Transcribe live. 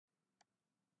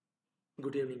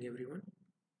Good evening everyone.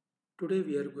 Today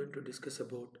we are going to discuss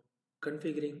about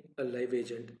configuring a live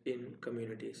agent in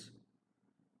communities.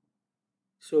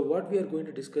 So what we are going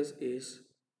to discuss is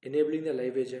enabling the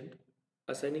live agent,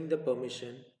 assigning the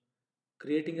permission,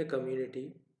 creating a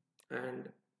community and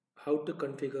how to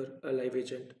configure a live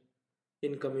agent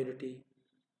in community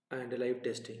and live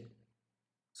testing.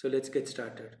 So let's get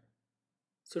started.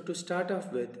 So to start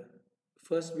off with,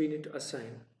 first we need to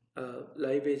assign a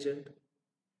live agent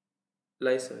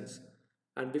license,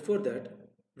 and before that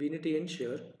we need to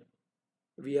ensure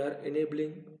we are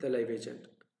enabling the live agent.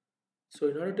 So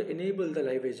in order to enable the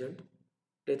live agent,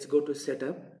 let's go to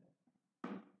setup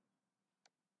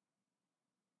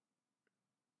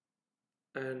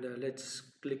and let's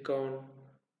click on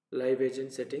live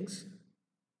agent settings.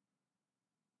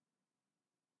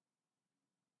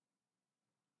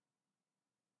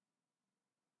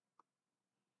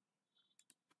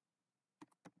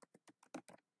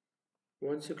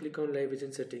 Once you click on live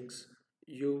agent settings,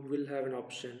 you will have an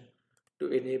option to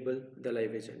enable the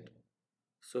live agent.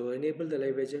 So enable the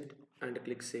live agent and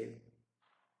click save.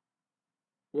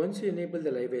 Once you enable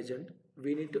the live agent,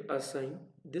 we need to assign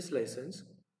this license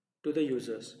to the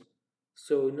users.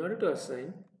 So in order to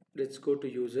assign, let's go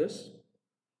to users.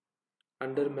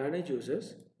 Under manage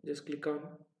users, just click on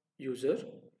user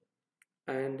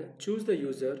and choose the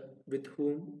user with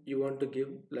whom you want to give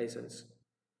license.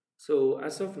 So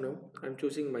as of now, I'm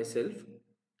choosing myself,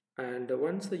 and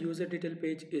once the user detail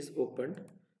page is opened,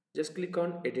 just click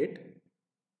on edit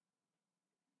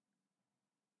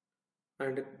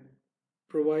and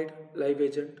provide live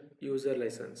agent user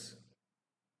license.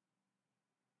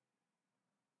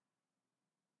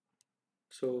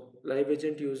 So live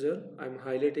agent user, I'm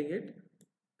highlighting it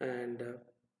and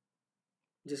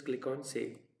just click on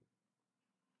save.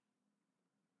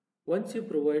 Once you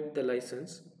provide the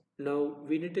license, now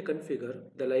we need to configure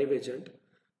the live agent.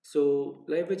 So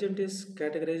live agent is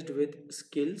categorized with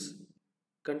skills,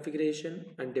 configuration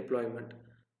and deployment.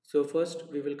 So first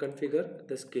we will configure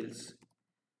the skills.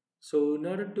 So in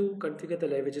order to configure the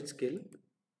live agent skill,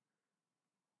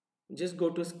 just go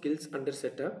to skills under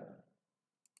setup,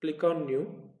 click on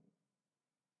new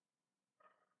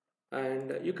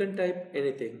and you can type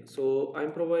anything. So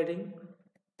I'm providing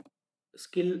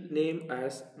skill name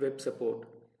as web support,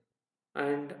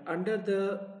 and under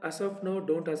the as of now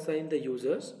don't assign the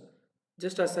users,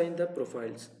 just assign the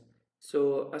profiles.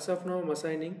 So as of now I'm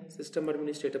assigning system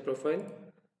administrator profile,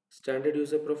 standard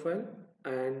user profile,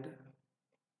 and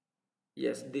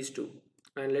yes, these two,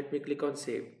 and let me click on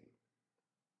save.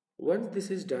 Once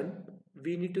this is done,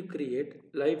 we need to create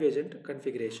live agent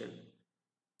configuration.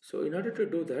 So in order to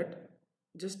do that,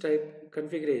 just type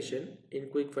configuration in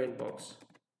quick find box.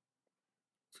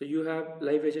 So you have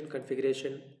live agent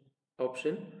configuration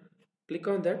option, click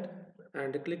on that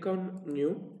and click on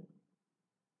new,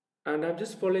 and I'm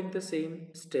just following the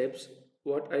same steps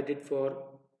what I did for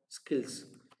skills.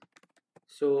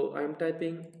 So I'm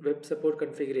typing web support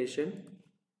configuration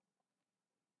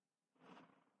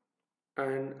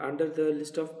and under the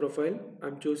list of profile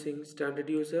I'm choosing standard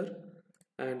user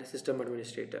and system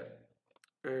administrator,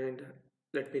 and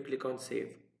let me click on save.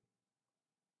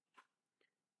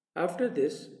 After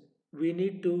this we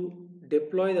need to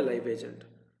deploy the live agent.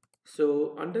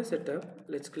 So under setup,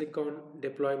 let's click on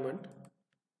deployment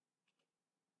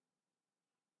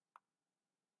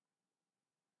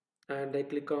and I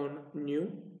click on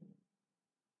new.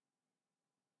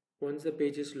 Once the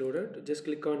page is loaded, just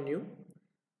click on new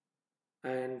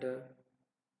and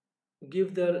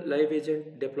give the live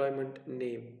agent deployment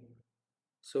name.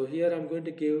 So here I'm going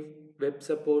to give web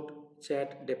support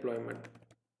chat deployment,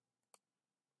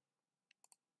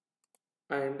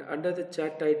 and under the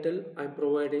chat title I'm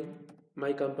providing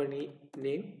my company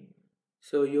name.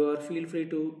 So you are feel free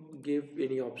to give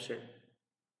any option.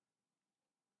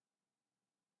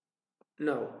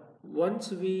 Now,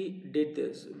 once we did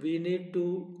this, we need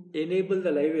to enable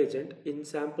the live agent in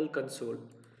sample console.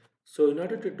 So in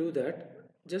order to do that,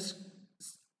 just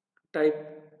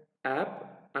type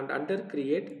app and under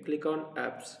create, click on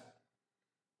apps.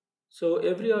 So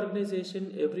every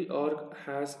organization, every org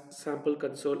has sample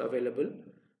console available.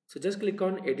 So just click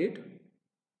on edit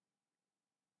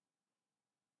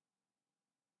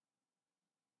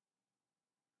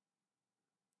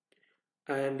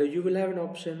and you will have an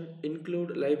option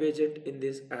include live agent in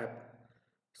this app.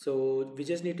 So we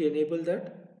just need to enable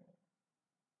that.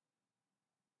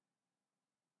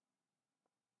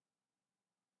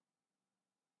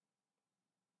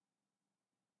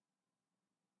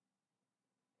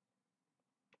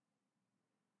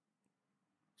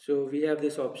 So we have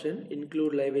this option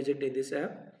include live agent in this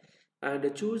app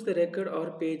and choose the record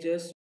or pages